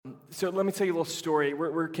So let me tell you a little story.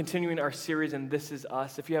 We're continuing our series in This Is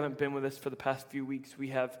Us. If you haven't been with us for the past few weeks,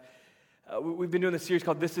 we've been doing this series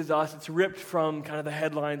called This Is Us. It's ripped from kind of the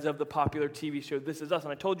headlines of the popular TV show This Is Us.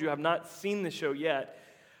 And I told you I've not seen the show yet,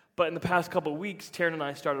 but in the past couple of weeks, Taryn and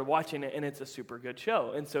I started watching it, and it's a super good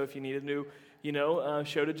show. And so if you need a new,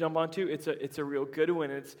 show to jump onto, it's a real good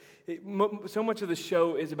one. So much of the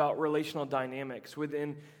show is about relational dynamics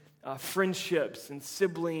within friendships and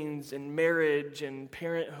siblings and marriage and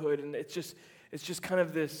parenthood, and it's just kind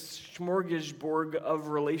of this smorgasbord of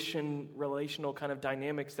relational kind of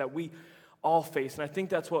dynamics that we all face. And I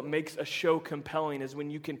think that's what makes a show compelling, is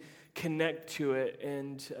when you can connect to it.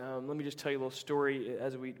 And let me just tell you a little story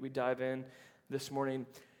as we dive in this morning.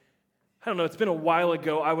 I don't know, it's been a while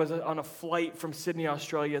ago. I was on a flight from Sydney,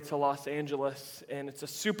 Australia to Los Angeles, and it's a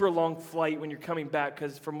super long flight when you're coming back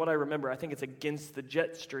because from what I remember, I think it's against the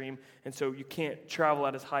jet stream, and so you can't travel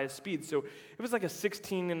at as high a speed. So it was like a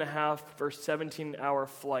 16 and a half or 17-hour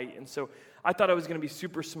flight, and so I thought I was going to be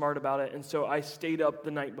super smart about it, and so I stayed up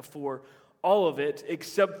the night before, all of it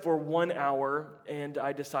except for 1 hour, and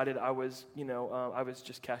I decided I was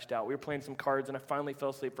just cashed out. We were playing some cards, and I finally fell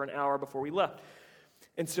asleep for an hour before we left.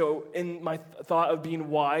 And so in my thought of being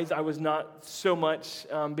wise, I was not so much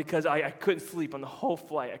because I couldn't sleep on the whole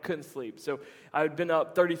flight. I couldn't sleep. So I had been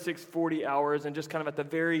up 36, 40 hours, and just kind of at the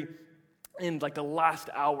very end, like the last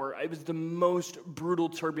hour, it was the most brutal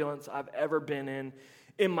turbulence I've ever been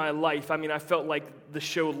in my life. I mean, I felt like the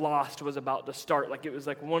show Lost was about to start. Like it was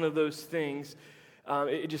like one of those things.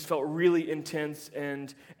 It just felt really intense,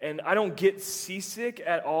 and I don't get seasick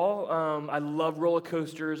at all. I love roller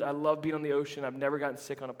coasters. I love being on the ocean. I've never gotten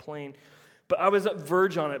sick on a plane. But I was at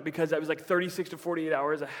verge on it because I was like 36 to 48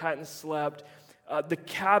 hours. I hadn't slept. The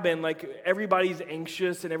cabin, like everybody's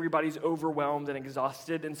anxious and everybody's overwhelmed and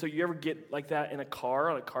exhausted. And so you ever get like that in a car,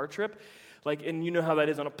 on a car trip? Like, and you know how that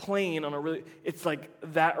is on a plane, it's like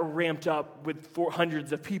that ramped up with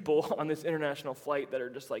hundreds of people on this international flight that are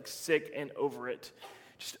just like sick and over it,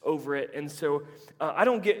 just over it. And so I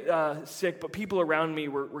don't get sick, but people around me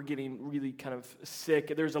were getting really kind of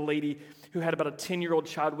sick. There's a lady who had about a 10-year-old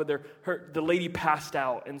child with her. The lady passed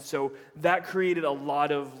out, and so that created a lot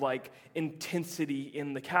of like intensity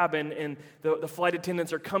in the cabin, and the flight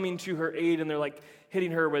attendants are coming to her aid, and they're like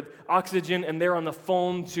hitting her with oxygen, and they're on the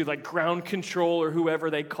phone to like ground control or whoever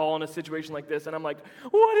they call in a situation like this. And I'm like,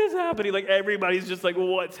 what is happening? Like everybody's just like,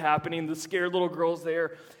 what's happening? The scared little girl's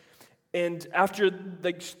there. And after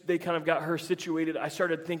they kind of got her situated, I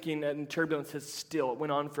started thinking, and turbulence it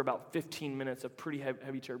went on for about 15 minutes of pretty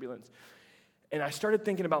heavy turbulence. And I started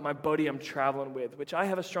thinking about my buddy I'm traveling with, which I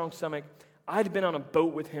have a strong stomach. I'd been on a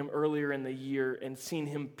boat with him earlier in the year and seen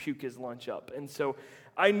him puke his lunch up. And so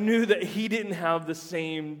I knew that he didn't have the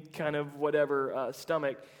same kind of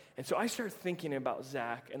stomach. And so I started thinking about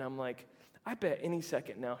Zach, and I'm like, I bet any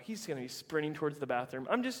second now he's going to be sprinting towards the bathroom.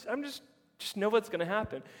 I'm just know what's going to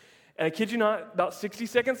happen. And I kid you not, about 60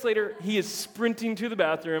 seconds later, he is sprinting to the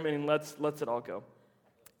bathroom and lets it all go.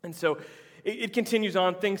 And so it continues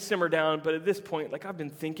on, things simmer down, but at this point, like I've been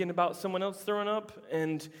thinking about someone else throwing up,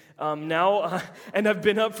 and now, and I've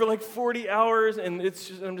been up for like 40 hours, and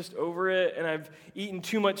I'm just over it, and I've eaten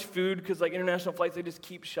too much food, because like international flights, they just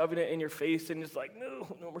keep shoving it in your face, and it's like, no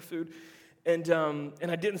more food. And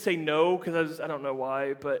I didn't say no, because I don't know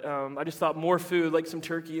why, but I just thought more food, like some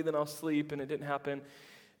turkey, then I'll sleep, and it didn't happen.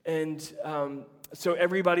 And so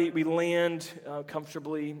we land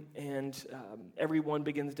comfortably, and everyone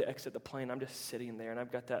begins to exit the plane. I'm just sitting there, and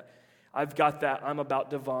I've got that I'm about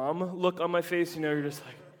to vom look on my face. You're just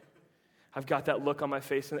like, I've got that look on my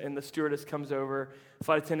face, and the stewardess comes over,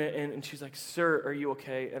 flight attendant, and she's like, "Sir, are you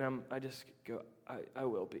okay?" And I just go, I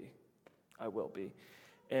will be.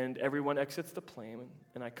 And everyone exits the plane,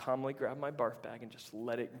 and I calmly grab my barf bag and just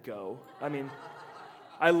let it go. I mean,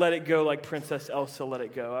 I let it go like Princess Elsa let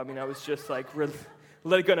it go. I mean, I was just like,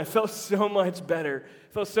 let it go. And I felt so much better.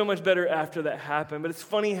 After that happened. But it's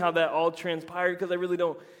funny how that all transpired, because I really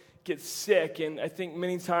don't get sick. And I think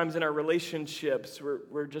many times in our relationships,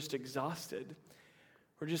 we're just exhausted.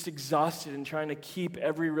 We're just exhausted in trying to keep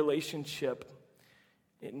every relationship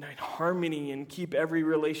in harmony and keep every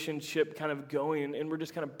relationship kind of going. And we're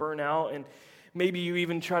just kind of burnt out. And maybe you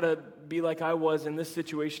even try to be like I was in this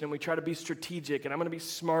situation, and we try to be strategic, and I'm going to be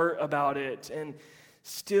smart about it. And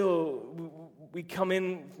still, we come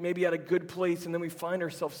in maybe at a good place, and then we find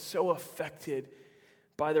ourselves so affected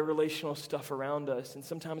by the relational stuff around us, and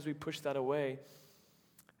sometimes we push that away.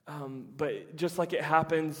 But just like it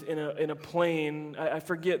happens in a plane, I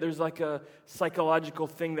forget, there's like a psychological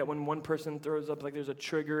thing that when one person throws up, like there's a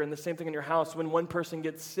trigger, and the same thing in your house. When one person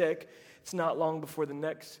gets sick, it's not long before the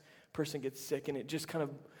next person gets sick, and it just kind of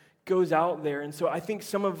goes out there. And so I think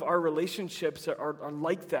some of our relationships are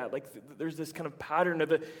like that. Like there's this kind of pattern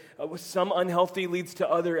of some unhealthy leads to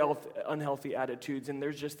other unhealthy attitudes, and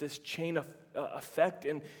there's just this chain of effect.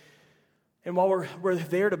 And while we're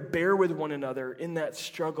there to bear with one another in that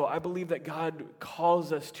struggle, I believe that God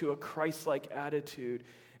calls us to a Christ-like attitude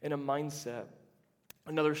and a mindset.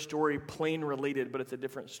 Another story, plane related, but it's a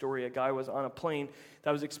different story. A guy was on a plane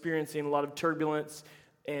that was experiencing a lot of turbulence,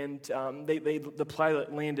 and the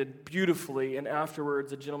pilot landed beautifully, and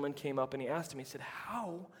afterwards a gentleman came up and he asked him, he said,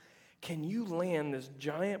 how can you land this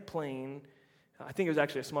giant plane? I think it was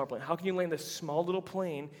actually a small plane. How can you land this small little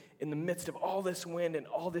plane in the midst of all this wind and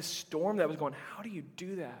all this storm that was going? How do you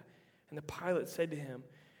do that? And the pilot said to him,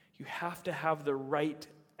 you have to have the right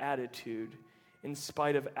attitude in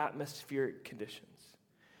spite of atmospheric conditions.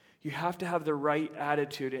 You have to have the right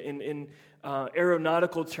attitude. In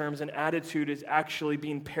aeronautical terms, an attitude is actually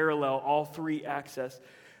being parallel, all three axes,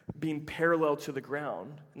 being parallel to the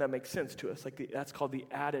ground. And that makes sense to us. That's called the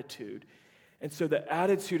attitude. And so the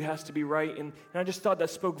attitude has to be right. And I just thought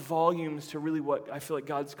that spoke volumes to really what I feel like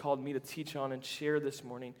God's called me to teach on and share this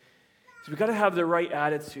morning. So we've got to have the right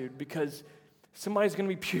attitude, because somebody's going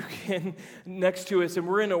to be puking next to us. And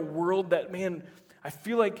we're in a world that, man, I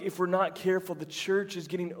feel like if we're not careful, the church is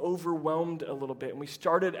getting overwhelmed a little bit. And we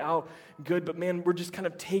started out good, but man, we're just kind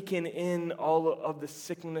of taking in all of the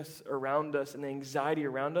sickness around us and the anxiety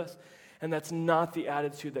around us. And that's not the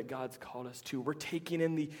attitude that God's called us to. We're taking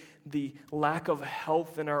in the lack of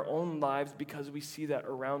health in our own lives because we see that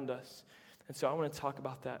around us. And so I want to talk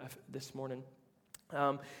about that this morning.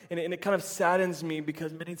 And it kind of saddens me,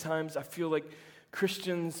 because many times I feel like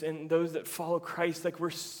Christians and those that follow Christ, like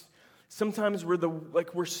sometimes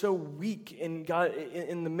we're so weak in God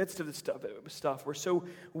in the midst of this stuff. We're so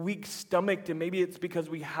weak-stomached, and maybe it's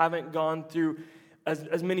because we haven't gone through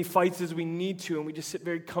as many fights as we need to, and we just sit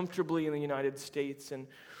very comfortably in the United States.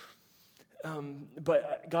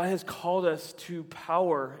 But God has called us to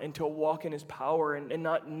power and to walk in His power, and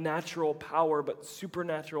not natural power, but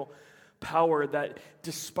supernatural power, that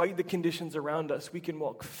despite the conditions around us, we can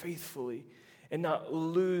walk faithfully and not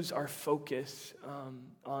lose our focus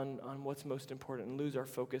on what's most important, and lose our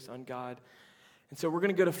focus on God. And so we're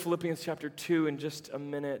going to go to Philippians chapter 2 in just a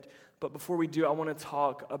minute. But before we do, I want to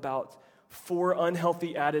talk about 4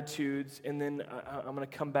 unhealthy attitudes, and then I'm going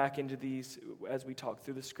to come back into these as we talk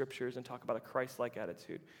through the scriptures and talk about a Christ-like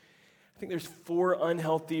attitude. I think there's 4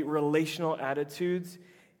 unhealthy relational attitudes,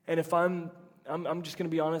 and if I'm just going to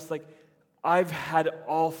be honest, like, I've had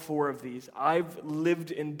all 4 of these. I've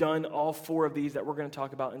lived and done all 4 of these that we're going to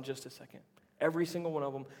talk about in just a second. Every single one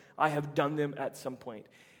of them, I have done them at some point.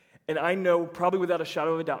 And I know, probably without a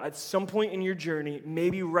shadow of a doubt, at some point in your journey,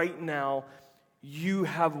 maybe right now, you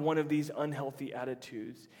have one of these unhealthy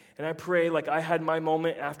attitudes. And I pray, like I had my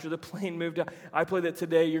moment after the plane moved out, I pray that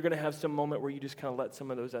today you're going to have some moment where you just kind of let some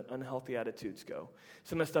of those unhealthy attitudes go.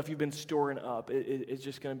 Some of the stuff you've been storing up is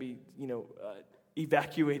just going to be,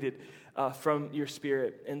 evacuated from your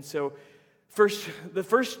spirit. And so the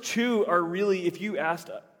first 2 are really, if you ask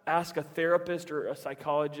a therapist or a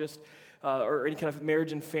psychologist or any kind of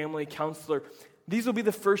marriage and family counselor, these will be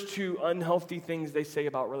the first 2 unhealthy things they say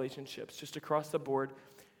about relationships, just across the board.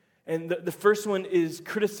 And the first one is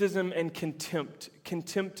criticism and contempt.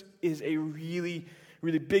 Contempt is a really,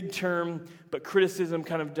 really big term, but criticism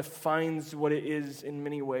kind of defines what it is in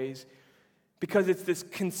many ways. Because it's this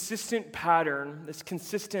consistent pattern, this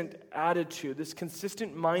consistent attitude, this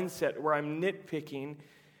consistent mindset where I'm nitpicking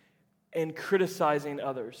and criticizing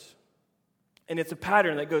others. And it's a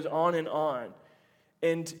pattern that goes on and on.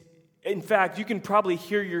 And in fact, you can probably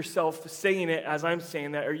hear yourself saying it as I'm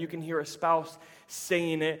saying that, or you can hear a spouse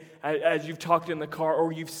saying it as you've talked in the car,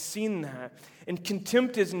 or you've seen that. And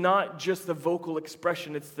contempt is not just the vocal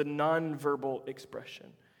expression, it's the nonverbal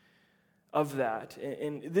expression of that.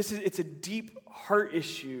 And it's a deep heart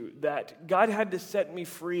issue that God had to set me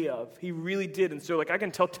free of. He really did. And so I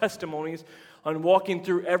can tell testimonies on walking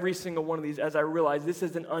through every single one of these as I realize this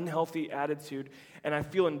is an unhealthy attitude, and I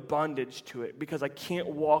feel in bondage to it because I can't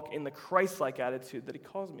walk in the Christ-like attitude that He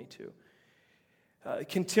calls me to.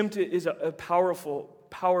 Contempt is a powerful,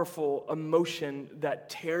 powerful emotion that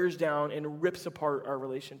tears down and rips apart our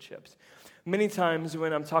relationships. Many times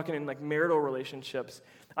when I'm talking in marital relationships,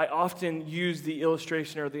 I often use the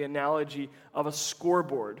illustration or the analogy of a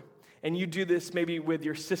scoreboard. And you do this maybe with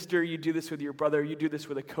your sister, you do this with your brother, you do this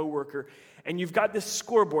with a coworker, and you've got this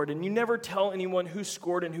scoreboard, and you never tell anyone who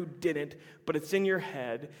scored and who didn't, but it's in your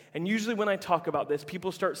head. And usually when I talk about this,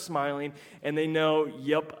 people start smiling, and they know,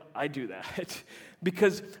 yep, I do that.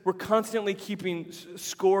 Because we're constantly keeping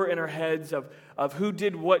score in our heads of who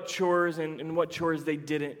did what chores and what chores they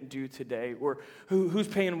didn't do today, or who's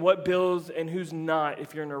paying what bills and who's not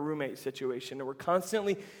if you're in a roommate situation. And we're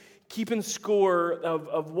constantly keeping score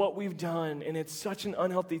of what we've done, and it's such an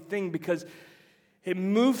unhealthy thing because it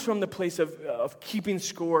moves from the place of keeping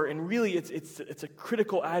score, and really it's a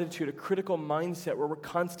critical attitude, a critical mindset where we're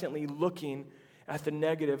constantly looking at the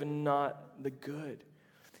negative and not the good.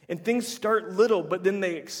 And things start little, but then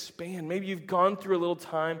they expand. Maybe you've gone through a little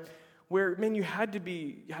time where, man, you had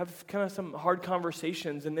to have kind of some hard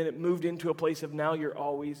conversations, and then it moved into a place of now you're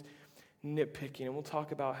always nitpicking. And we'll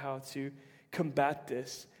talk about how to combat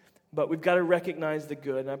this. But we've got to recognize the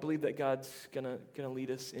good, and I believe that God's gonna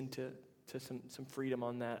lead us into some freedom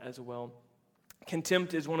on that as well.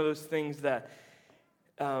 Contempt is one of those things that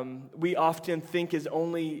we often think is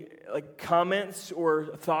only like comments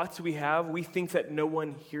or thoughts we have. We think that no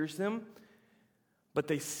one hears them, but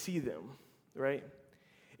they see them, right?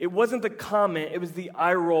 It wasn't the comment, it was the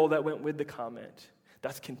eye roll that went with the comment.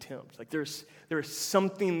 That's contempt. Like there is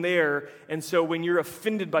something there, and so when you're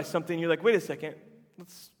offended by something, you're like, wait a second,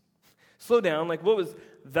 let's slow down. Like, what was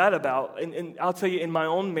that about? And I'll tell you, in my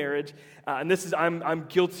own marriage, and this is, I'm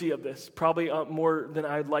guilty of this, probably more than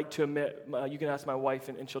I'd like to admit. You can ask my wife,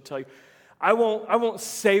 and she'll tell you. I won't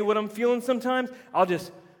say what I'm feeling sometimes. I'll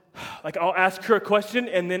just, I'll ask her a question,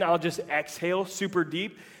 and then I'll just exhale super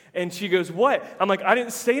deep. And she goes, what? I'm like, I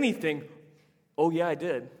didn't say anything. Oh, yeah, I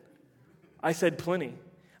did. I said plenty.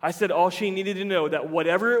 I said all she needed to know, that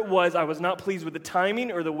whatever it was, I was not pleased with the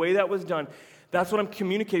timing or the way that was done. That's what I'm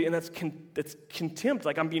communicating, and that's contempt.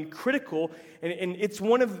 Like, I'm being critical, and it's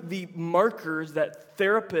one of the markers that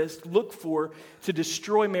therapists look for to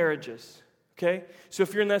destroy marriages, okay? So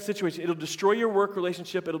if you're in that situation, it'll destroy your work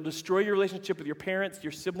relationship, it'll destroy your relationship with your parents,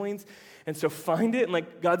 your siblings, and so find it, and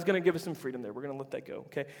God's going to give us some freedom there. We're going to let that go,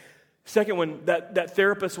 okay? Second one that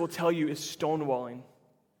therapist will tell you is stonewalling.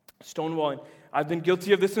 Stonewalling. I've been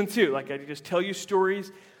guilty of this one too. I just tell you stories.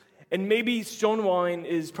 And maybe stonewalling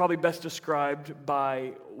is probably best described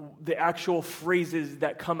by the actual phrases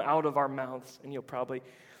that come out of our mouths. And you'll probably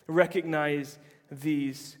recognize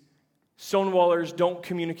these. Stonewallers don't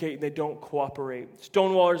communicate, they don't cooperate.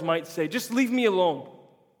 Stonewallers might say, just leave me alone.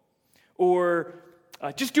 Or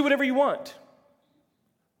just do whatever you want.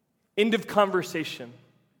 End of conversation.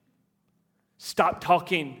 Stop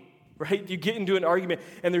talking. Right? You get into an argument,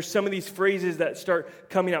 and there's some of these phrases that start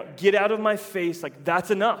coming out. Get out of my face, that's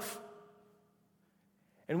enough.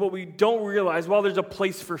 And what we don't realize, while there's a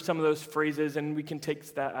place for some of those phrases, and we can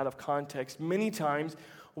take that out of context, many times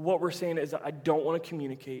what we're saying is, I don't want to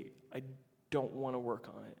communicate. I don't want to work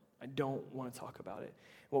on it. I don't want to talk about it.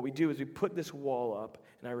 What we do is we put this wall up,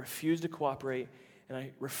 and I refuse to cooperate, and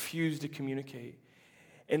I refuse to communicate.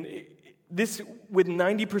 And this, with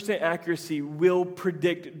 90% accuracy, will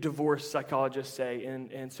predict divorce, psychologists say,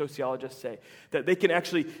 and sociologists say. That they can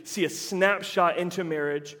actually see a snapshot into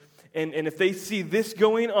marriage, and if they see this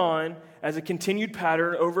going on as a continued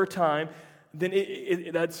pattern over time, then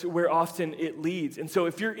that's where often it leads. And so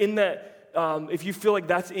if you're in that, if you feel like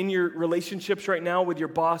that's in your relationships right now with your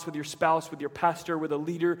boss, with your spouse, with your pastor, with a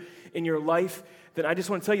leader in your life, then I just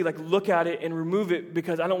want to tell you, look at it and remove it,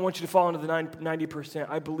 because I don't want you to fall into the 90%.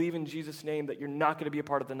 I believe in Jesus' name that you're not going to be a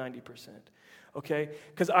part of the 90%, okay?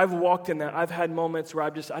 Because I've walked in that. I've had moments where I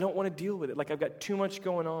don't want to deal with it. I've got too much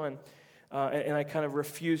going on, and I kind of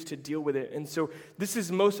refuse to deal with it. And so this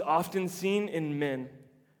is most often seen in men.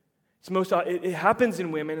 It happens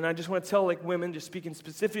in women, and I just want to tell women, just speaking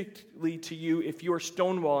specifically to you, if you are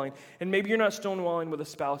stonewalling, and maybe you're not stonewalling with a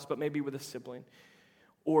spouse, but maybe with a sibling,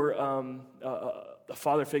 or a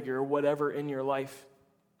father figure, or whatever in your life.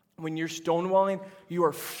 When you're stonewalling, you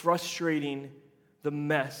are frustrating the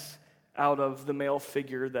mess out of the male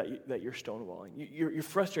figure that you're stonewalling. You're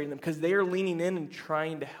frustrating them because they are leaning in and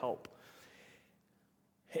trying to help.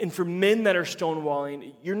 And for men that are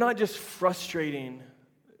stonewalling, you're not just frustrating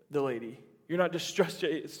the lady. You're not just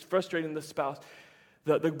frustrating the spouse,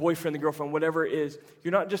 the boyfriend, the girlfriend, whatever it is.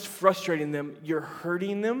 You're not just frustrating them, you're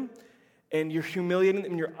hurting them, and you're humiliating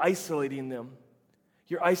them, and you're isolating them.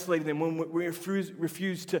 You're isolating them when we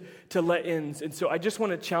refuse to let in. And so I just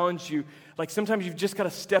want to challenge you, sometimes you've just got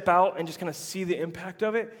to step out and just kind of see the impact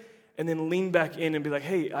of it, and then lean back in and be like,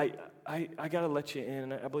 hey, I I got to let you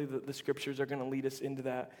in. And I believe that the scriptures are going to lead us into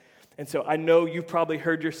that. And so I know you've probably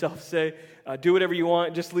heard yourself say, do whatever you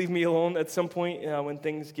want, just leave me alone at some point when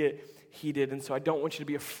things get heated. And so I don't want you to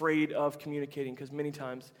be afraid of communicating, because many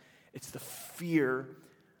times it's the fear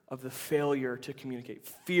of the failure to communicate.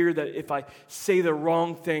 Fear that if I say the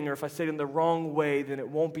wrong thing or if I say it in the wrong way, then it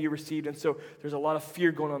won't be received. And so there's a lot of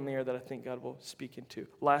fear going on there that I think God will speak into.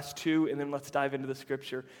 Last two, and then let's dive into the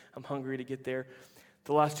scripture. I'm hungry to get there.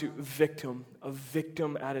 The last two, a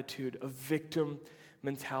victim attitude, a victim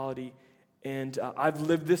mentality. And I've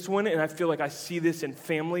lived this one, and I feel like I see this in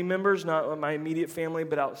family members, not my immediate family,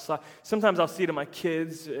 but outside. Sometimes I'll see it in my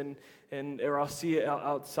kids, or I'll see it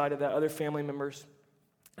outside of that, other family members.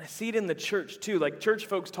 I see it in the church too. Like, church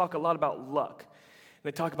folks talk a lot about luck.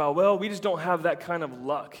 And they talk about, well, we just don't have that kind of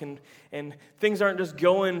luck, and things aren't just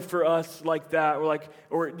going for us like that.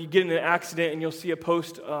 Or you get in an accident and you'll see a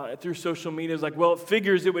post through social media. It's like, well, it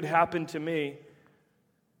figures it would happen to me.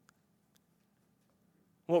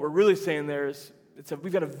 What we're really saying there is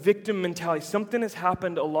we've got a victim mentality. Something has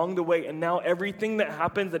happened along the way, and now everything that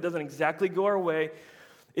happens that doesn't exactly go our way,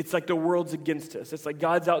 it's like the world's against us. It's like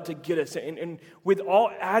God's out to get us. And with all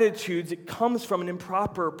attitudes, it comes from an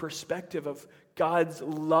improper perspective of God's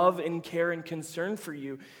love and care and concern for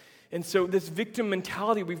you. And so this victim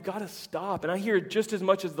mentality, we've got to stop. And I hear it just as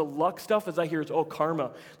much as the luck stuff as I hear it's,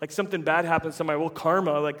 karma. Like something bad happens to somebody,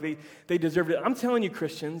 karma, like they deserved it. I'm telling you,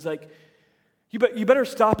 Christians, like, you better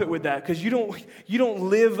stop it with that, because you don't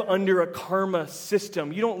live under a karma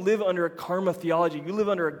system. You don't live under a karma theology. You live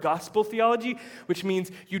under a gospel theology, which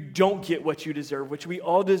means you don't get what you deserve, which we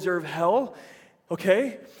all deserve hell,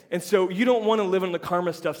 okay? And so you don't want to live in the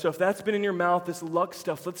karma stuff. So if that's been in your mouth, this luck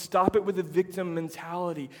stuff, let's stop it with the victim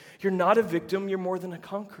mentality. You're not a victim. You're more than a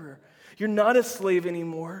conqueror. You're not a slave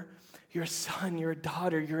anymore. You're a son. You're a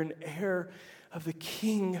daughter. You're an heir of the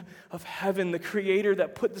King of heaven, the creator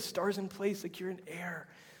that put the stars in place. Like, you're an heir.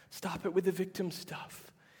 Stop it with the victim stuff.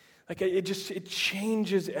 Like, it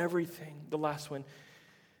changes everything. The last one,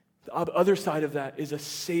 the other side of that is a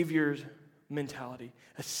savior's mentality,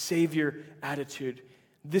 a savior attitude.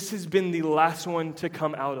 This has been the last one to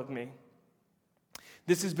come out of me.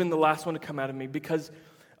 This has been the last one to come out of me because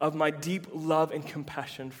of my deep love and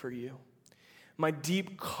compassion for you. My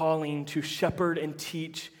deep calling to shepherd and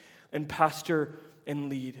teach and pastor and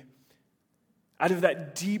lead. Out of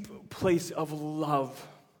that deep place of love,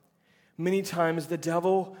 many times the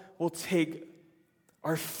devil will take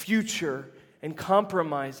our future and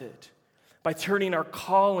compromise it by turning our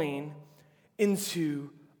calling into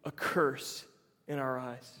a curse in our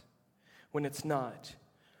eyes when it's not.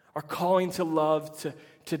 Our calling to love,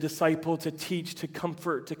 to disciple, to teach, to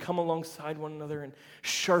comfort, to come alongside one another and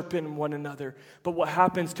sharpen one another. But what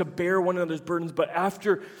happens to bear one another's burdens? But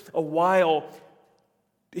after a while,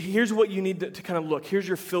 here's what you need to kind of look. Here's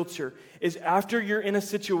your filter, is after you're in a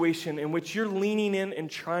situation in which you're leaning in and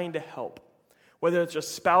trying to help, whether it's a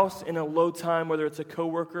spouse in a low time, whether it's a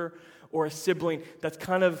coworker or a sibling that's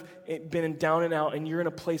kind of been down and out, and you're in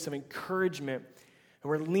a place of encouragement, and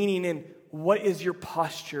we're leaning in. What is your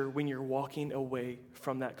posture when you're walking away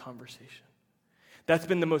from that conversation? That's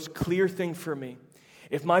been the most clear thing for me.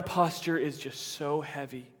 If my posture is just so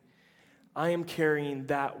heavy, I am carrying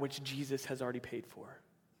that which Jesus has already paid for.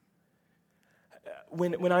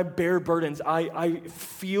 When I bear burdens, I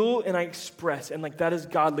feel and I express, and like that is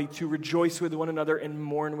godly, to rejoice with one another and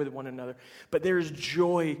mourn with one another. But there is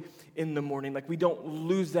joy in the morning. Like, we don't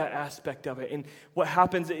lose that aspect of it. And what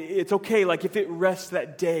happens, it's okay, like if it rests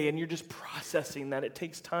that day and you're just processing that, it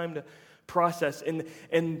takes time to process. And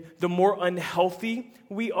the more unhealthy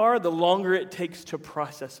we are, the longer it takes to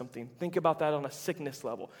process something. Think about that on a sickness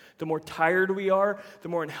level. The more tired we are, the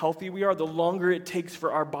more unhealthy we are, the longer it takes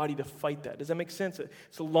for our body to fight that. Does that make sense?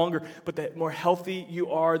 It's a longer, but the more healthy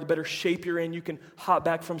you are, the better shape you're in, you can hop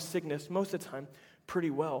back from sickness most of the time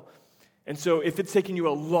pretty well. And so if it's taking you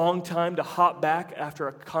a long time to hop back after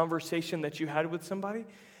a conversation that you had with somebody,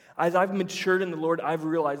 as I've matured in the Lord, I've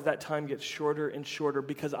realized that time gets shorter and shorter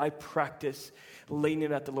because I practice laying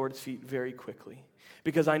it at the Lord's feet very quickly.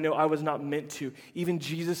 Because I know I was not meant to. Even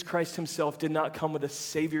Jesus Christ himself did not come with a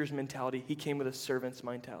savior's mentality. He came with a servant's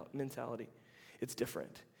mentality. It's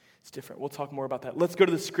different. It's different. We'll talk more about that. Let's go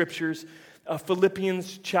to the scriptures.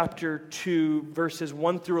 Philippians chapter 2, verses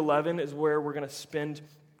 1 through 11 is where we're going to spend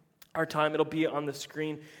our time. It'll be on the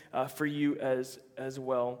screen for you as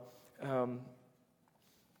well.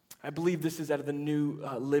 I believe this is out of the New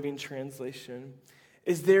Living Translation.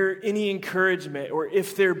 Is there any encouragement, or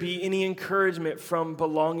if there be any encouragement from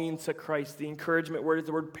belonging to Christ? The encouragement word is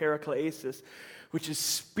the word paraklesis, which is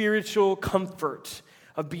spiritual comfort.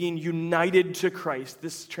 of being united to Christ.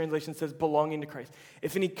 This translation says belonging to Christ.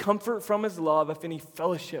 If any comfort from his love, if any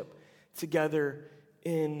fellowship together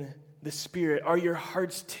in the Spirit. Are your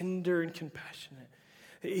hearts tender and compassionate?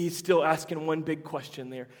 He's still asking one big question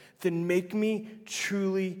there. Then make me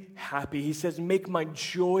truly happy. He says, make my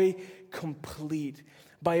joy complete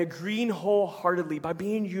by agreeing wholeheartedly, by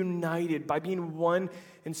being united, by being one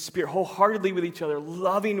in spirit, wholeheartedly with each other,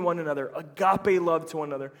 loving one another, agape love to one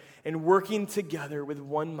another, and working together with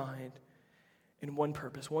one mind and one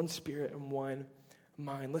purpose, one spirit and one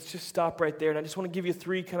mind. Let's just stop right there. And I just want to give you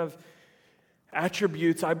three kind of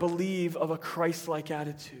attributes, I believe, of a Christ-like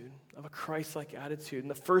attitude. Of a Christ-like attitude. And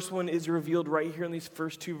the first one is revealed right here in these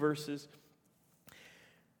first two verses.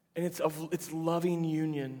 And it's loving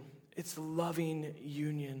union. It's loving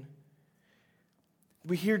union.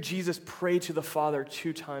 We hear Jesus pray to the Father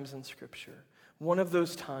 2 times in Scripture. One of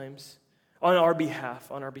those times, on our behalf.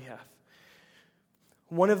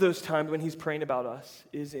 One of those times when he's praying about us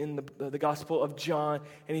is in the Gospel of John,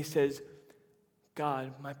 and he says,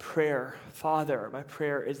 God, my prayer, Father, my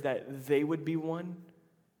prayer is that they would be one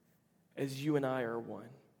as you and I are one.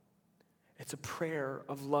 It's a prayer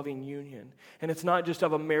of loving union. And it's not just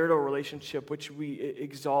of a marital relationship, which we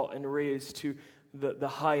exalt and raise to the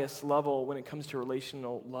highest level when it comes to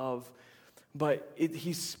relational love, but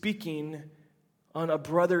he's speaking on a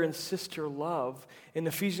brother and sister love. In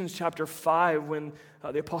Ephesians chapter 5, when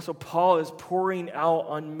the Apostle Paul is pouring out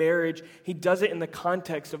on marriage, he does it in the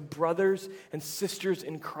context of brothers and sisters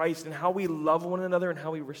in Christ and how we love one another and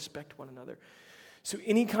how we respect one another. So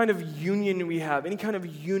any kind of union we have, any kind of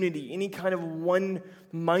unity, any kind of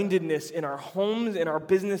one-mindedness in our homes, in our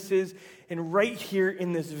businesses, and right here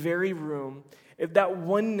in this very room, if that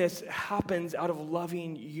oneness happens out of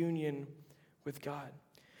loving union with God.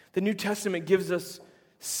 The New Testament gives us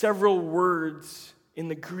several words in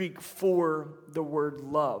the Greek for the word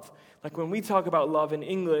love. Like when we talk about love in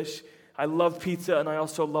English, I love pizza and I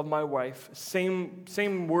also love my wife.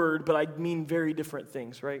 Same word, but I mean very different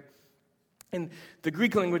things, right? In the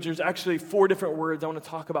Greek language, there's actually 4 different words. I want to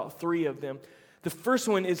talk about 3 of them. The first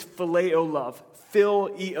one is phileo love.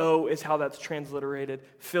 Phileo is how that's transliterated.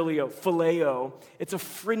 Phileo. It's a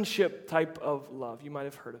friendship type of love. You might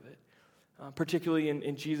have heard of it. Particularly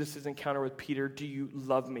in Jesus' encounter with Peter, do you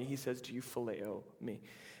love me? He says, do you phileo me?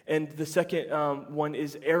 And the second one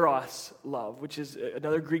is eros love, which is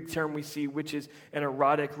another Greek term we see, which is an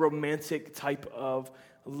erotic, romantic type of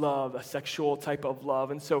love, a sexual type of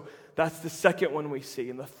love. And so that's the second one we see.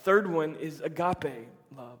 And the third one is agape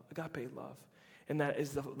love. And that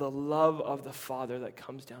is the love of the Father that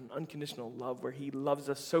comes down, unconditional love, where he loves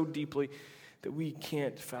us so deeply that we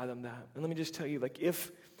can't fathom that. And let me just tell you, like,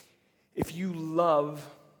 if you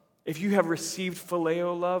have received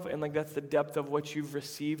phileo love, and like that's the depth of what you've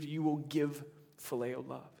received, you will give phileo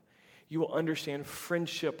love. You will understand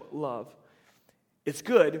friendship love. It's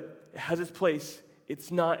good. It has its place.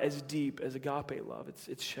 It's not as deep as agape love.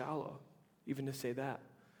 It's shallow, even to say that.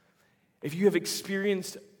 If you have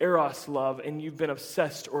experienced eros love and you've been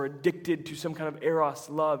obsessed or addicted to some kind of eros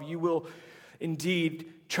love, you will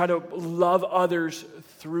indeed try to love others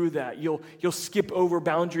through that. You'll skip over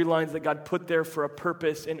boundary lines that God put there for a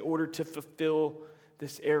purpose in order to fulfill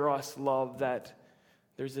this eros love, that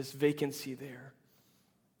there's this vacancy there.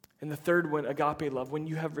 And the third one, agape love. When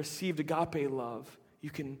you have received agape love,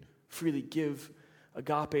 you can freely give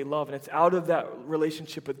agape love. And it's out of that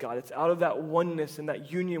relationship with God, it's out of that oneness and that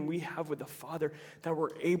union we have with the Father that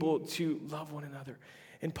we're able to love one another.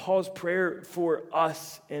 And Paul's prayer for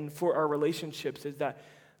us and for our relationships is that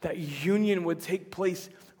union would take place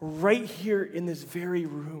right here in this very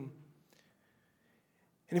room.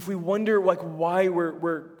 And if we wonder like why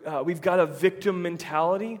we've got a victim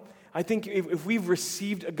mentality, I think if we've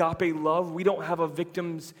received agape love, we don't have a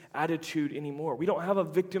victim's attitude anymore. We don't have a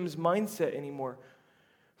victim's mindset anymore,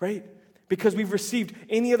 right? Because we've received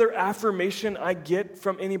any other affirmation I get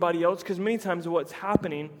from anybody else, because many times what's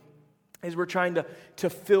happening is we're trying to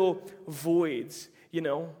fill voids,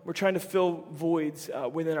 We're trying to fill voids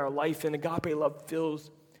within our life, and agape love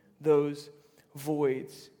fills those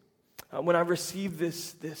voids. When I receive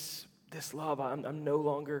this love, I'm no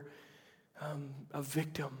longer a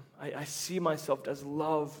victim. I see myself as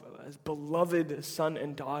love, as beloved son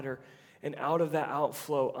and daughter, and out of that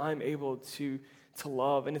outflow, I'm able to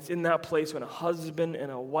love. And it's in that place when a husband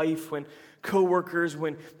and a wife, when co-workers,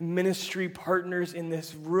 when ministry partners in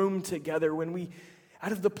this room together, when we,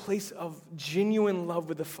 out of the place of genuine love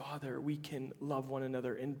with the Father, we can love one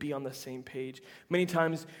another and be on the same page. Many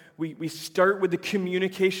times we start with the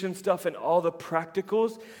communication stuff and all the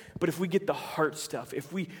practicals, but if we get the heart stuff,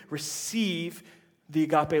 if we receive the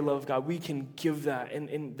agape love of God. We can give that.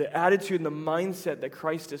 And the attitude and the mindset that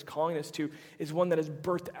Christ is calling us to is one that is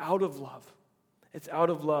birthed out of love. It's out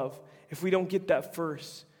of love. If we don't get that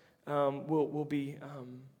first, we'll be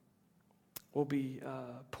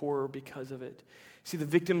poorer because of it. See, the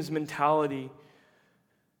victim's mentality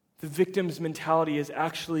is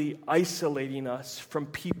actually isolating us from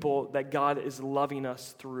people that God is loving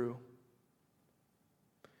us through.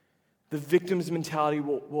 The victim's mentality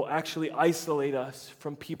will actually isolate us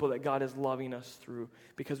from people that God is loving us through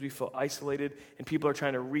because we feel isolated and people are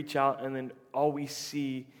trying to reach out, and then all we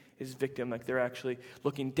see is victim, like they're actually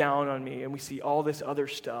looking down on me, and we see all this other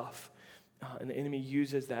stuff, and the enemy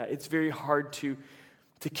uses that. It's very hard to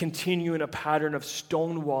continue in a pattern of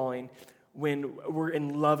stonewalling when we're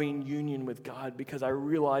in loving union with God, because I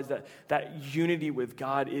realize that unity with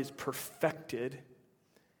God is perfected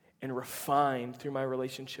and refined through my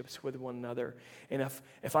relationships with one another. And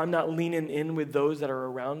if I'm not leaning in with those that are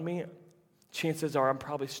around me, chances are I'm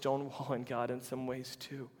probably stonewalling God in some ways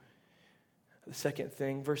too. The second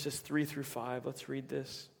thing, verses 3 through 5, let's read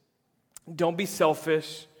this. Don't be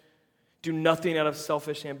selfish. Do nothing out of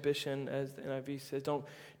selfish ambition, as the NIV says.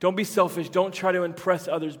 Don't be selfish. Don't try to impress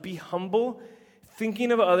others. Be humble,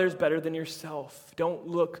 thinking of others better than yourself. Don't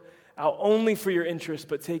look out only for your interest,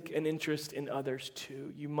 but take an interest in others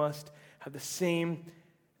too. You must have the same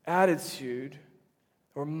attitude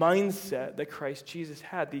or mindset that Christ Jesus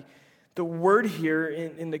had. The word here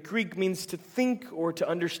in the Greek means to think or to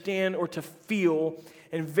understand or to feel,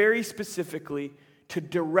 and very specifically, to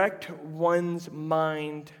direct one's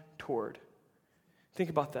mind toward. Think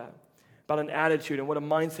about that, about an attitude and what a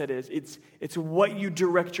mindset is. It's what you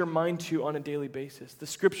direct your mind to on a daily basis. The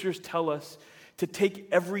scriptures tell us to take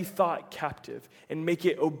every thought captive and make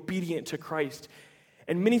it obedient to Christ.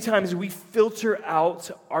 And many times we filter out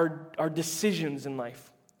our decisions in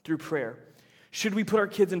life through prayer. Should we put our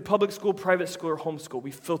kids in public school, private school, or homeschool?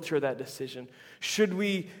 We filter that decision. Should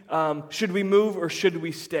we move or should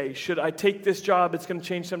we stay? Should I take this job? It's going to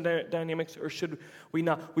change some dynamics, or should we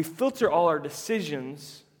not? We filter all our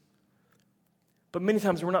decisions, but many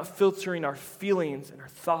times we're not filtering our feelings and our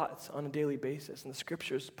thoughts on a daily basis. And the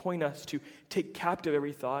scriptures point us to take captive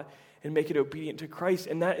every thought and make it obedient to Christ.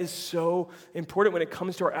 And that is so important when it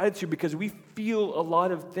comes to our attitude, because we feel a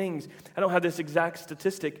lot of things. I don't have this exact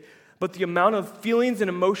statistic, but the amount of feelings and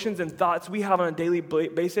emotions and thoughts we have on a daily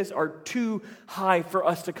basis are too high for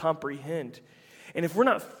us to comprehend. And if we're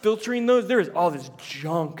not filtering those, there is all this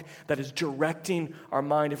junk that is directing our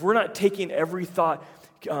mind. If we're not taking every thought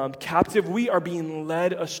captive, we are being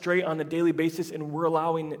led astray on a daily basis, and we're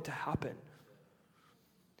allowing it to happen.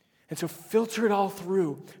 And so filter it all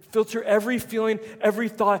through. Filter every feeling, every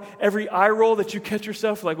thought, every eye roll that you catch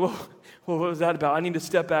yourself like, well, what was that about? I need to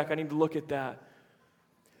step back. I need to look at that.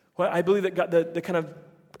 Well, I believe that God, the kind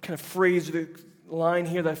of phrase, the line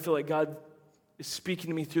here that I feel like God is speaking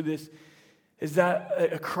to me through this is that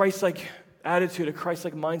a Christ-like attitude, a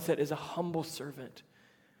Christ-like mindset is a humble servant.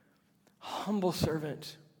 Humble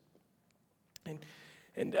servant.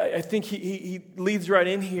 And I think he leads right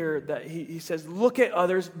in here that he says, look at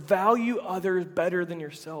others, value others better than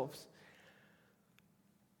yourselves.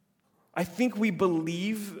 I think we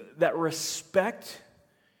believe that respect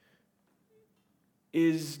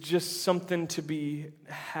is just something to be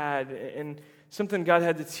had. And something God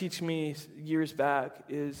had to teach me years back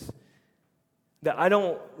is that I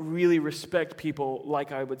don't really respect people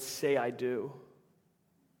like I would say I do.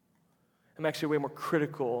 I'm actually way more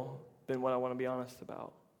critical than what I want to be honest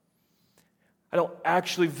about. I don't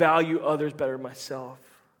actually value others better than myself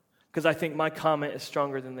because I think my comment is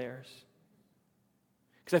stronger than theirs.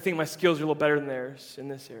 Because I think my skills are a little better than theirs in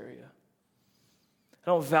this area. I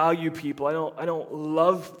don't value people. I don't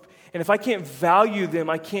love, and if I can't value them,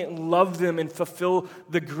 I can't love them and fulfill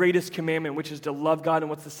the greatest commandment, which is to love God. And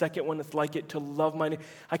what's the second one that's like it? To love my neighbor.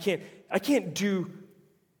 I can't do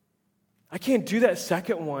that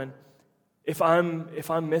second one if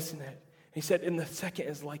I'm missing it. And he said, and the second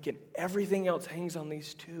is like it. Everything else hangs on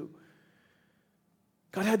these two.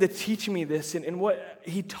 God had to teach me this, and what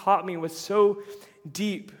he taught me was so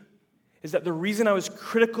deep, is that the reason I was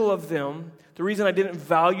critical of them, the reason I didn't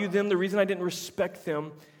value them, the reason I didn't respect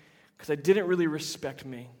them, because I didn't really respect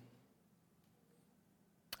me.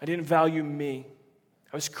 I didn't value me.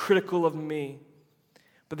 I was critical of me.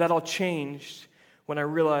 But that all changed when I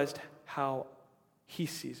realized how he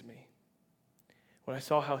sees me. When I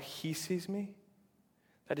saw how he sees me,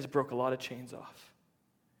 that just broke a lot of chains off.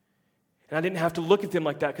 And I didn't have to look at them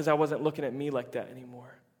like that because I wasn't looking at me like that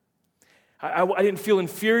anymore. I didn't feel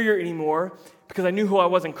inferior anymore because I knew who I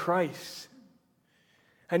was in Christ.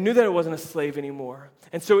 I knew that I wasn't a slave anymore.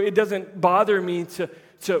 And so it doesn't bother me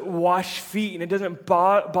to wash feet, and it doesn't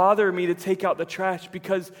bother me to take out the trash,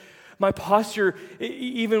 because my posture,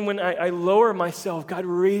 even when I lower myself, God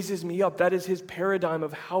raises me up. That is his paradigm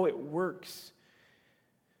of how it works.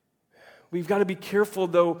 We've got to be careful,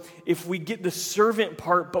 though, if we get the servant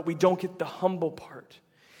part, but we don't get the humble part.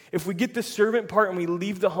 If we get the servant part and we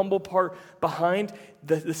leave the humble part behind,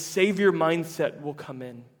 the Savior mindset will come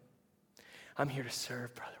in. I'm here to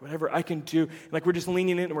serve, brother. Whatever I can do. Like we're just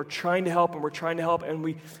leaning in and we're trying to help and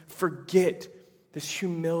we forget this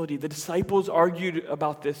humility. The disciples argued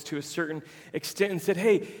about this to a certain extent and said,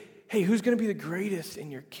 hey, who's going to be the greatest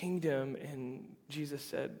in your kingdom? And Jesus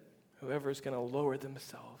said, whoever is going to lower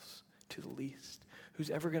themselves to the least. Who's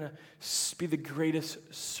ever going to be the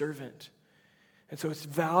greatest servant? And so it's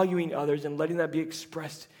valuing others and letting that be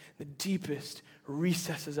expressed in the deepest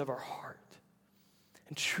recesses of our heart.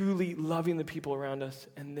 And truly loving the people around us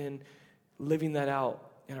and then living that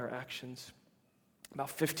out in our actions. About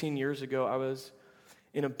 15 years ago, I was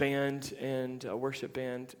in a band and a worship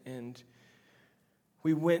band, and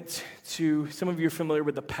we went to, some of you are familiar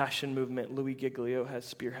with the Passion Movement Louis Giglio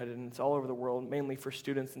has spearheaded, and it's all over the world, mainly for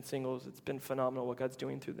students and singles. It's been phenomenal what God's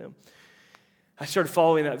doing through them. I started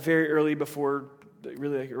following that very early, before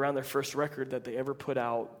really like around their first record that they ever put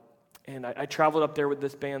out. And I traveled up there with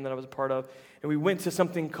this band that I was a part of, and we went to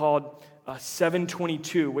something called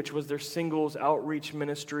 722, which was their singles outreach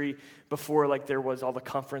ministry before like there was all the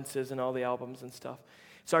conferences and all the albums and stuff.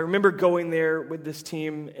 So I remember going there with this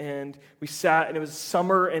team, and we sat, and it was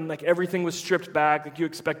summer, and like everything was stripped back. Like you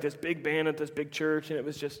expect this big band at this big church, and it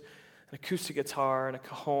was just an acoustic guitar and a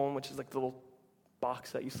cajon, which is like the little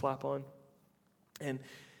box that you slap on. And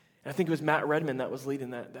I think it was Matt Redman that was leading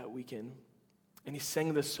that weekend. And he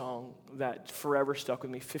sang this song that forever stuck with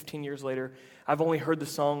me. 15 years later, I've only heard the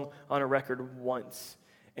song on a record once,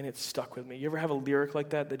 and it stuck with me. You ever have a lyric like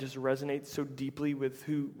that just resonates so deeply with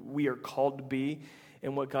who we are called to be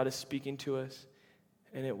and what God is speaking to us?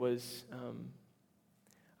 And it was,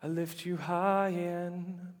 I lift you high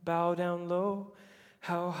and bow down low.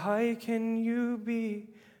 How high can you be?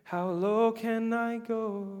 How low can I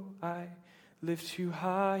go? I lift you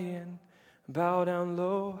high and bow down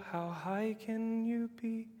low. How high can you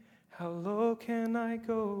be? How low can I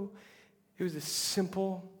go? It was a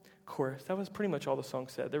simple chorus. That was pretty much all the song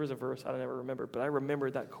said. There was a verse I don't ever remember, but I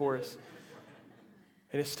remembered that chorus.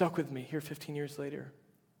 And it stuck with me here 15 years later.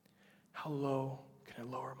 How low can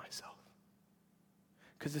I lower myself?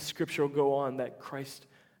 Because the scripture will go on that Christ,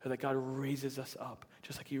 or that God raises us up,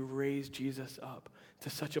 just like he raised Jesus up to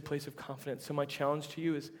such a place of confidence. So my challenge to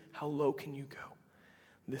you is, how low can you go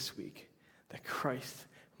this week? That Christ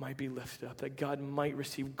might be lifted up, that God might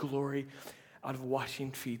receive glory out of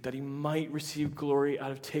washing feet, that he might receive glory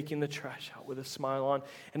out of taking the trash out with a smile on,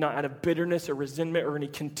 and not out of bitterness or resentment or any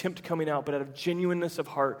contempt coming out, but out of genuineness of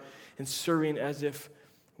heart and serving as if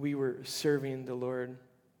we were serving the Lord.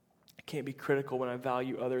 I can't be critical when I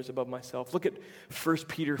value others above myself. Look at 1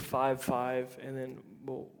 Peter 5:5, and then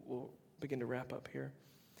we'll begin to wrap up here.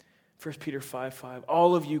 1 Peter 5:5,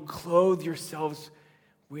 all of you clothe yourselves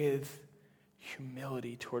with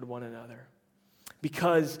humility toward one another,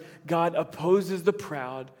 because God opposes the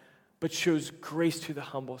proud, but shows grace to the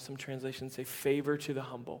humble. Some translations say favor to the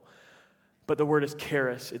humble, but the word is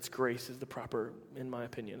charis. It's grace is the proper, in my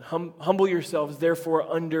opinion. Humble yourselves, therefore,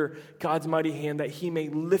 under God's mighty hand, that he may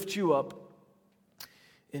lift you up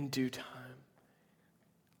in due time.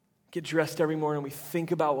 Get dressed every morning. We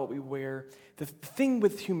think about what we wear. The thing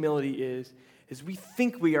with humility is we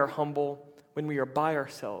think we are humble when we are by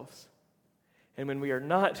ourselves. And when we are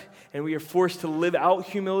not, and we are forced to live out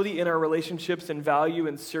humility in our relationships and value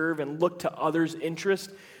and serve and look to others' interest,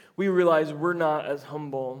 we realize we're not as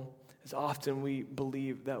humble as often we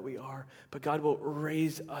believe that we are. But God will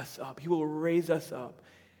raise us up. He will raise us up.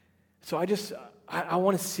 So I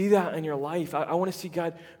want to see that in your life. I want to see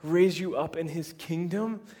God raise you up in his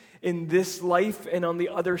kingdom, in this life and on the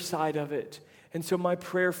other side of it. And so my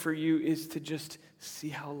prayer for you is to just see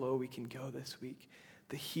how low we can go this week,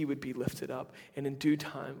 that he would be lifted up, and in due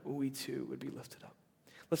time, we too would be lifted up.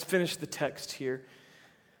 Let's finish the text here.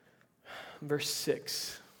 Verse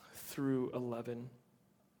 6 through 11.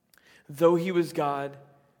 Though he was God,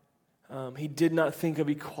 he did not think of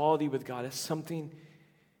equality with God as something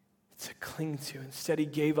to cling to. Instead, he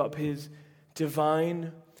gave up his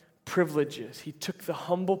divine privileges. He took the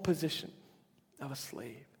humble position of a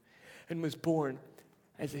slave and was born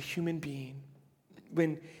as a human being.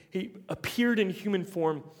 When he appeared in human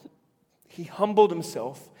form, he humbled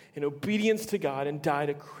himself in obedience to God and died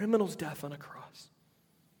a criminal's death on a cross.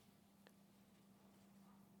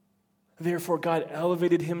 Therefore, God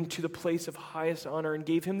elevated him to the place of highest honor and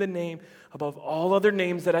gave him the name above all other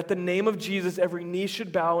names, that at the name of Jesus every knee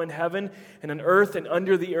should bow in heaven and on earth and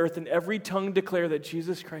under the earth, and every tongue declare that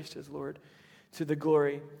Jesus Christ is Lord, to the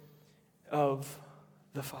glory of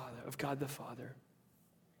the Father, of God the Father.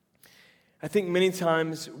 I think many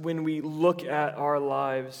times when we look at our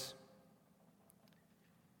lives,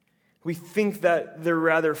 we think that they're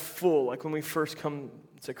rather full, like when we first come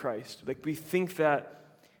to Christ. Like we think that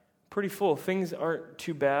pretty full. Things aren't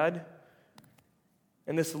too bad.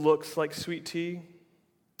 And this looks like sweet tea,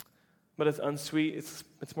 but it's unsweet.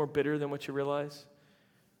 It's more bitter than what you realize.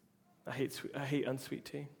 I hate unsweet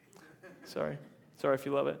tea. Sorry if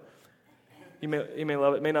you love it. You may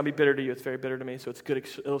love it. It may not be bitter to you. It's very bitter to me, so it's a good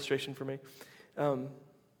illustration for me. It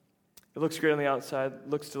looks great on the outside.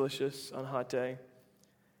 Looks delicious on a hot day.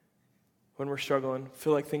 When we're struggling,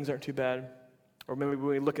 feel like things aren't too bad. Or maybe when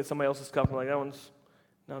we look at somebody else's cup and we're like, that one's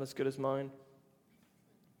not as good as mine.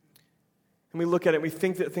 And we look at it and we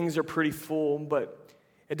think that things are pretty full, but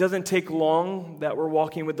it doesn't take long that we're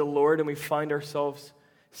walking with the Lord and we find ourselves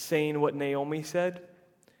saying what Naomi said.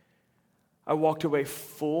 I walked away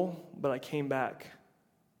full, but I came back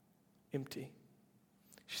empty.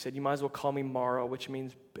 She said, you might as well call me Mara, which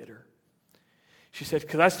means bitter. She said,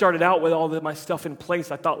 because I started out with all of my stuff in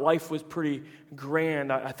place. I thought life was pretty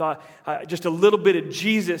grand. I thought just a little bit of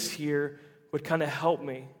Jesus here would kind of help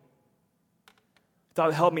me. I thought it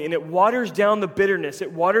would help me. And it waters down the bitterness.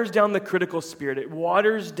 It waters down the critical spirit. It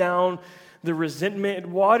waters down the resentment. It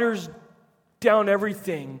waters down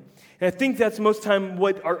everything. And I think that's most time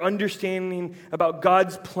what our understanding about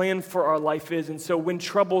God's plan for our life is. And so when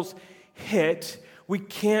troubles hit, we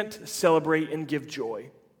can't celebrate and give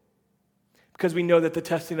joy. Because we know that the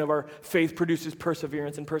testing of our faith produces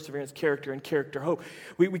perseverance, and perseverance, character, and character, hope.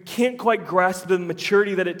 We can't quite grasp the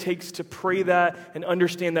maturity that it takes to pray that and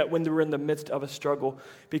understand that when we're in the midst of a struggle,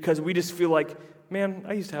 because we just feel like, man,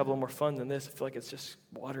 I used to have a little more fun than this. I feel like it's just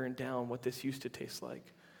watering down what this used to taste like.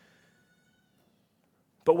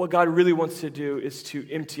 But what God really wants to do is to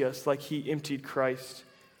empty us like he emptied Christ,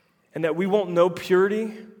 and that we won't know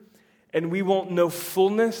purity and we won't know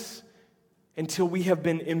fullness until we have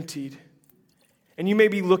been emptied. And you may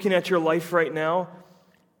be looking at your life right now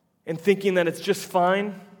and thinking that it's just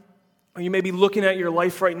fine. Or you may be looking at your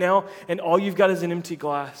life right now and all you've got is an empty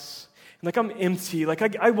glass. And like, I'm empty.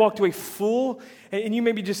 Like, I walked away full. And you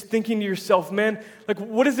may be just thinking to yourself, man, like,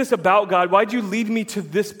 what is this about, God? Why'd you lead me to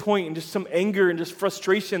this point? And just some anger and just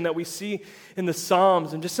frustration that we see in the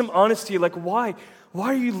Psalms. And just some honesty, like, why? Why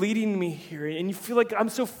are you leading me here? And you feel like I'm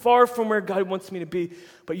so far from where God wants me to be.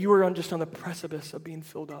 But you are just on the precipice of being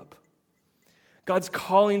filled up. God's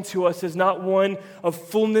calling to us is not one of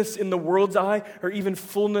fullness in the world's eye or even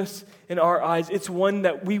fullness in our eyes. It's one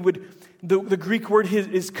that we would, the Greek word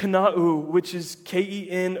is kanao, which is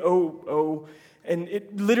K-E-N-O-O. And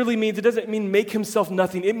it literally means, it doesn't mean make himself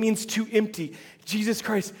nothing. It means to empty. Jesus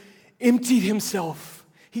Christ emptied himself.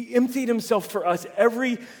 He emptied himself for us.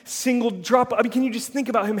 Every single drop. I mean, can you just think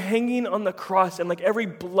about him hanging on the cross and like every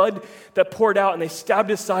blood that poured out and they stabbed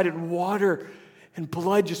his side and water and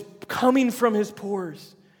blood just coming from his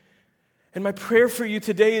pores. And my prayer for you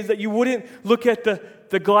today is that you wouldn't look at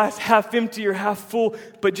the glass half empty or half full,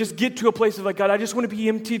 but just get to a place of like, God, I just want to be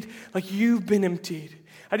emptied like you've been emptied.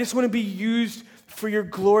 I just want to be used for your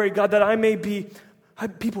glory, God,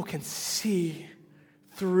 that people can see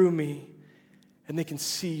through me and they can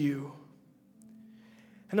see you.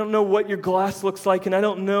 I don't know what your glass looks like, and I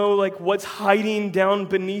don't know like what's hiding down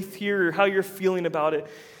beneath here or how you're feeling about it.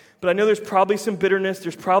 But I know there's probably some bitterness,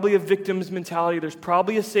 there's probably a victim's mentality, there's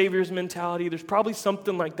probably a savior's mentality, there's probably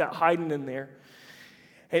something like that hiding in there.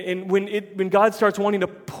 And when God starts wanting to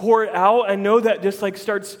pour it out, I know that just like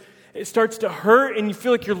it starts to hurt and you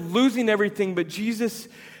feel like you're losing everything, but Jesus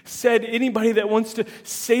said anybody that wants to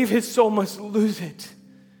save his soul must lose it.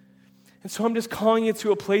 And so I'm just calling you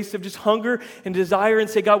to a place of just hunger and desire and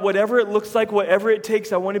say, God, whatever it looks like, whatever it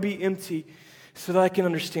takes, I want to be empty so that I can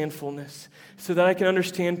understand fullness, so that I can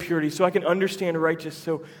understand purity, so I can understand righteousness,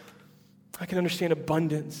 so I can understand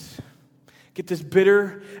abundance. Get this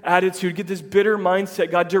bitter attitude, get this bitter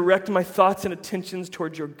mindset. God, direct my thoughts and attentions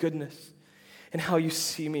towards your goodness and how you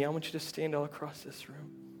see me. I want you to stand all across this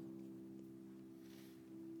room.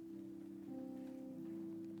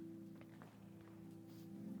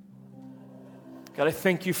 God, I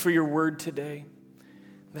thank you for your word today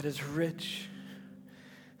that is rich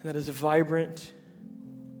and that is vibrant.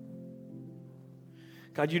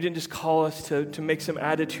 God, you didn't just call us to make some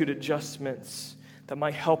attitude adjustments that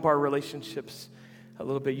might help our relationships a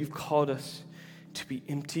little bit. You've called us to be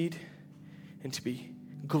emptied and to be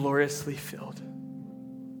gloriously filled.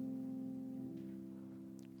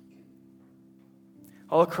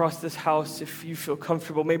 all across this house, if you feel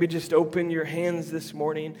comfortable, maybe just open your hands this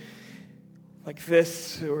morning like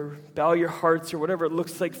this, or bow your hearts, or whatever it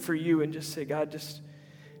looks like for you, and just say, God, just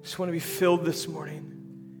want to be filled this morning.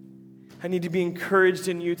 I need to be encouraged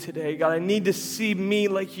in you today. God, I need to see me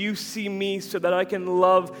like you see me so that I can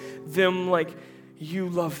love them like you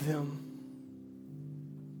love them.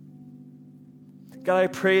 God, I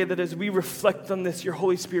pray that as we reflect on this, your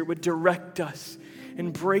Holy Spirit would direct us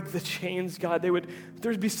and break the chains, God.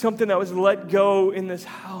 There'd be something that was let go in this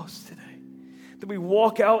house today. That we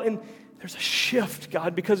walk out and there's a shift,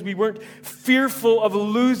 God, because we weren't fearful of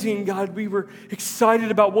losing, God. We were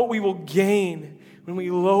excited about what we will gain when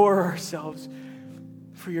we lower ourselves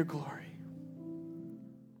for your glory.